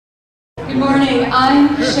Good morning.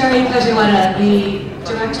 I'm Sherri Kajiwara, the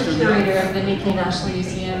Director-Curator of the Nikkei National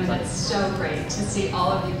Museum, and it's so great to see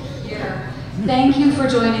all of you here. Thank you for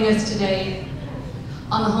joining us today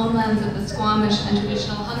on the homelands of the Squamish and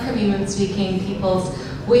traditional Hunkaminam-speaking peoples.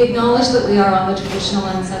 We acknowledge that we are on the traditional,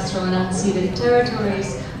 ancestral, and unceded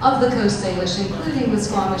territories of the Coast Salish, including the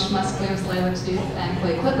Squamish, Musqueam, Tsleil-Waututh, and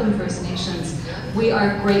Coquitlam First Nations. We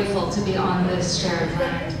are grateful to be on this shared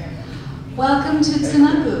land. Welcome to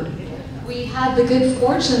TSUNAGU. We had the good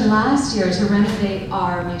fortune last year to renovate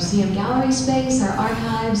our museum gallery space, our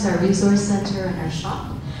archives, our resource center, and our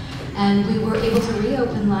shop. And we were able to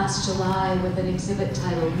reopen last July with an exhibit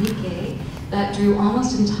titled Nikkei that drew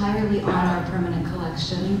almost entirely on our permanent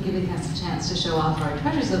collection, giving us a chance to show off our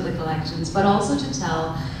treasures of the collections, but also to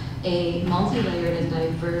tell a multi-layered and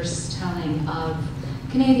diverse telling of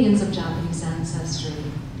Canadians of Japanese ancestry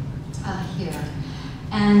here.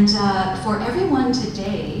 And for everyone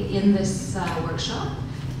today in this workshop,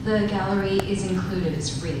 the gallery is included, it's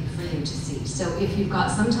free for you to see. So if you've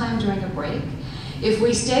got some time during a break, if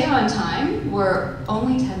we stay on time, we're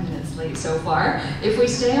only 10 minutes late so far. If we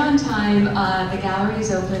stay on time, the gallery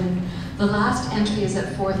is open. The last entry is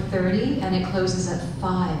at 4:30 and it closes at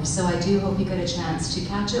 5. So I do hope you get a chance to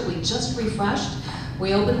catch it. We just refreshed.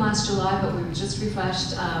 We opened last July, but we just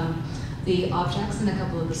refreshed the objects and a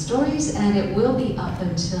couple of the stories, and it will be up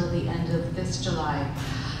until the end of this July.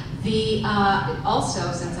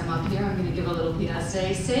 Also, since I'm up here, I'm going to give a little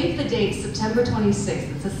PSA. Save the date, September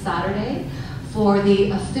 26th. It's a Saturday, for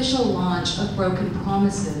the official launch of Broken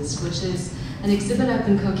Promises, which is an exhibit I've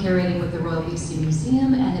been co-curating with the Royal BC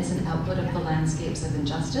Museum, and it's an output of the Landscapes of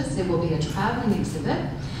Injustice. It will be a traveling exhibit.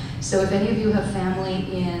 So if any of you have family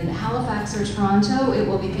in Halifax or Toronto, it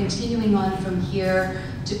will be continuing on from here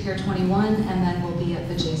to Pier 21, and then we'll be at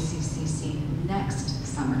the JCCC next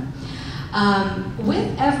summer.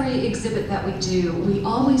 With every exhibit that we do, we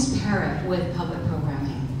always pair it with public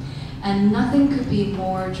programming. And nothing could be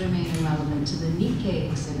more germane and relevant to the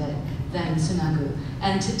Nikkei exhibit than TSUNAGU.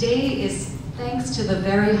 And today is thanks to the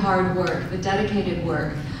very hard work, the dedicated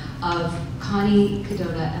work of Connie,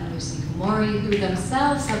 Kadota, and Komori, who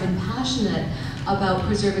themselves have been passionate about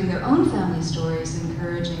preserving their own family stories,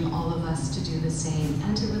 encouraging all of us to do the same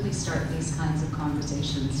and to really start these kinds of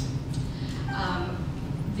conversations.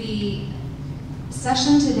 The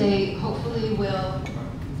session today hopefully will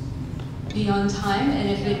be on time, and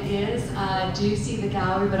if it is, do see the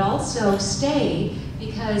gallery, but also stay,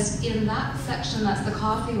 because in that section, that's the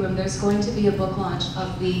coffee room, there's going to be a book launch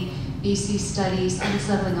of the BC Studies,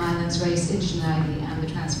 Unsettling Islands, Race, Indigeneity, and the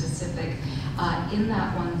Trans-Pacific in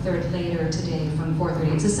that 1/3 later today from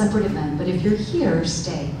 4:30. It's a separate event, but if you're here,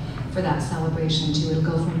 stay for that celebration too. It'll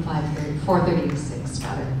go from 4:30 to 6,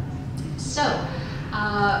 rather. So,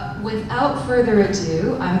 without further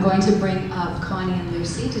ado, I'm going to bring up Connie and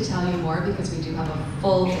Lucy to tell you more, because we do have a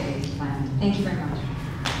full day planned. Thank you very much.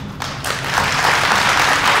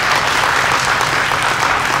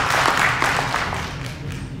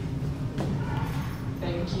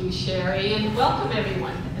 Sherri, and welcome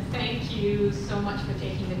everyone. Thank you so much for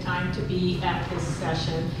taking the time to be at this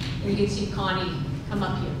session. And you can see Connie come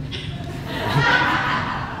up here.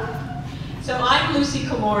 So I'm Lucy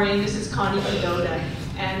Komori, and this is Connie Kadota,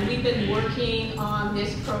 and we've been working on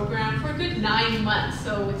this program for a good 9 months,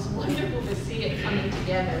 so it's wonderful to see it coming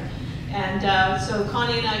together. And so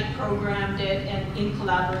Connie and I programmed it, and in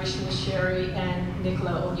collaboration with Sherri and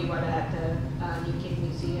Nicola Ogiwara at the Nikkei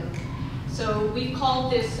Museum. So we called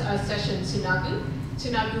this session TSUNAGU.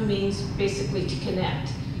 TSUNAGU means basically to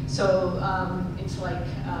connect. So it's like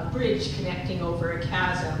a bridge connecting over a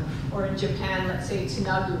chasm. Or in Japan, let's say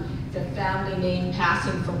TSUNAGU, the family name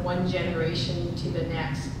passing from one generation to the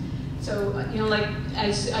next. So, you know, like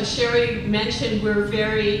as Sherri mentioned, we're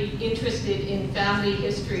very interested in family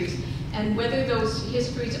histories and whether those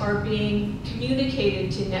histories are being communicated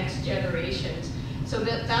to next generations. So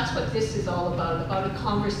that's what this is all about a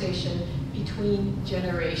conversation between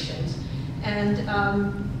generations. And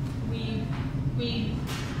we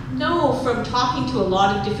know from talking to a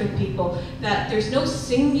lot of different people that there's no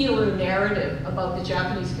singular narrative about the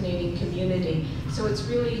Japanese Canadian community. So it's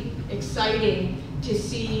really exciting to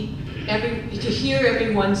hear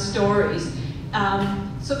everyone's stories.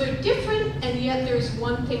 So they're different, and yet there's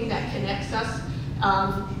one thing that connects us.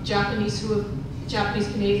 Japanese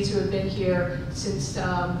Canadians who have been here since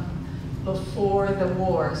before the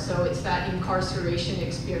war. So it's that incarceration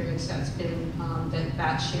experience that's been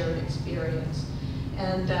that shared experience.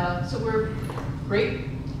 And so we're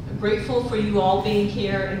grateful for you all being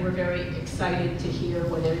here, and we're very excited to hear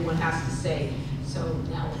what everyone has to say. So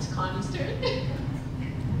now it's Connie's turn.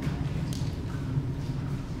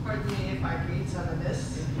 pardon me if I read some of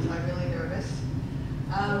this, because I'm really nervous.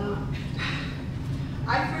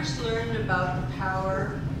 I first learned about the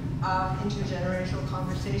power of intergenerational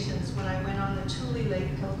conversations when I went on the Tule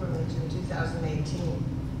Lake pilgrimage in 2018.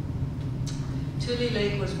 Tule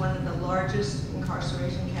Lake was one of the largest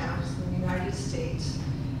incarceration camps in the United States,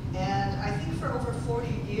 and I think for over 40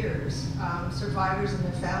 years, survivors and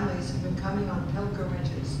their families have been coming on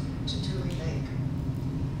pilgrimages to Tule Lake.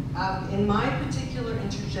 In my particular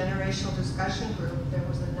intergenerational discussion group, there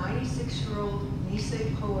was a 96-year-old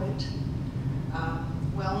Nisei poet,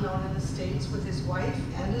 well known in the States, with his wife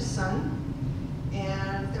and his son.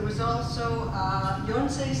 And there was also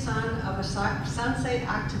Yonsei, son of a Sansei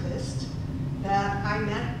activist that I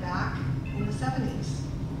met back in the 70s.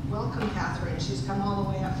 Welcome, Catherine. She's come all the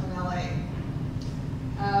way up from LA.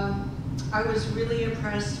 I was really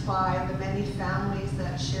impressed by the many families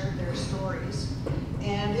that shared their stories.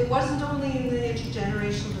 And it wasn't only in the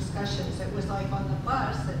intergenerational discussions, it was like on the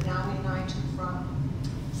bus that Naomi and I took from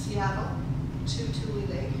Seattle to Tule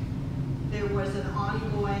Lake. There was an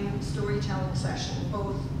ongoing storytelling session,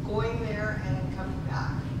 both going there and coming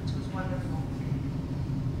back, which was wonderful.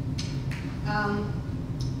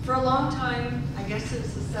 For a long time, I guess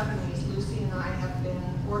since the 70s, Lucy and I have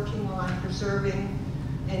been working on preserving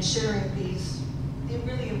and sharing these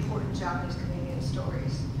really important Japanese Canadian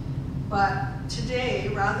stories. But today,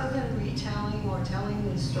 rather than retelling or telling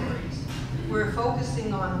these stories, we're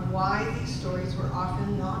focusing on why these stories were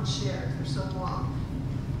often not shared for so long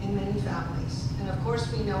in many families. And of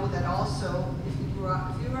course, we know that also, if you were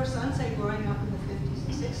a Sansei growing up in the 50s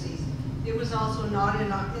and 60s, it was also not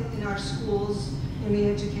in our schools, in the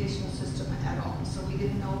educational system at all. So we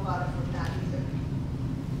didn't know about it from that either.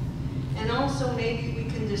 And also maybe we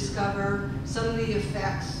can discover some of the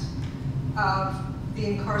effects of the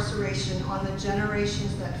incarceration on the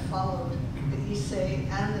generations that followed the Issei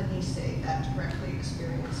and the Nisei that directly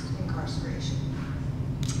experienced incarceration.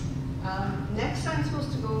 Next, I'm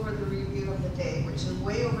supposed to go over the review of the day, which is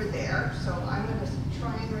way over there, so I'm going to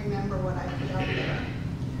try and remember what I put up there.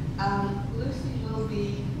 Lucy will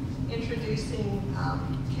be introducing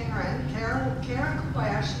Karen. Karen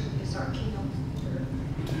Kobayashi is our keynote speaker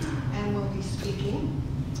and will be speaking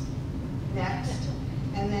next.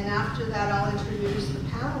 And then after that, I'll introduce the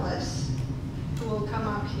panelists who will come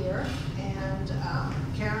up here, and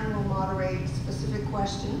Karen will moderate specific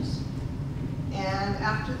questions. And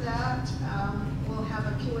after that, we'll have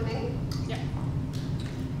a Q&A. Yeah.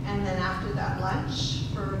 And then after that, lunch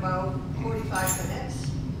for about 45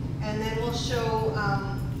 minutes. And then we'll show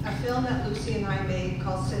a film that Lucy and I made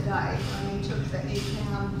called Sedai when we took the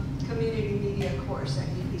ACAM Community Media course at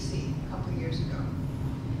UBC a couple years ago.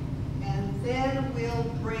 And then we'll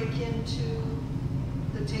break into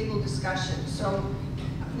the table discussion. So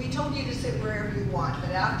we told you to sit wherever you want,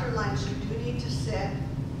 but after lunch you do need to sit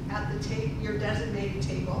at the your designated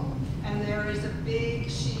table. And there is a big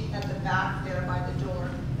sheet at the back there by the door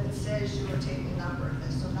that says your table number.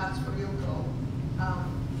 So that's where you'll go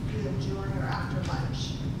either during or after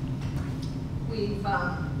lunch.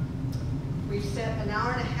 We've set an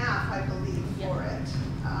hour and a half, I believe, for it.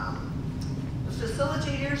 The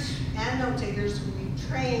facilitators and note takers who we've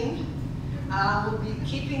trained will be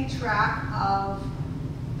keeping track of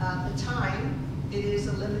the time. It is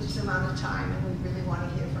a limited amount of time, and we really want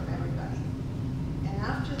to hear from everybody. And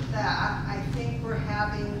after that, I think we're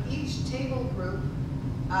having each table group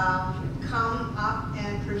come up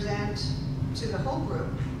and present to the whole group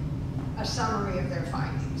a summary of their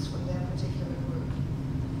findings from their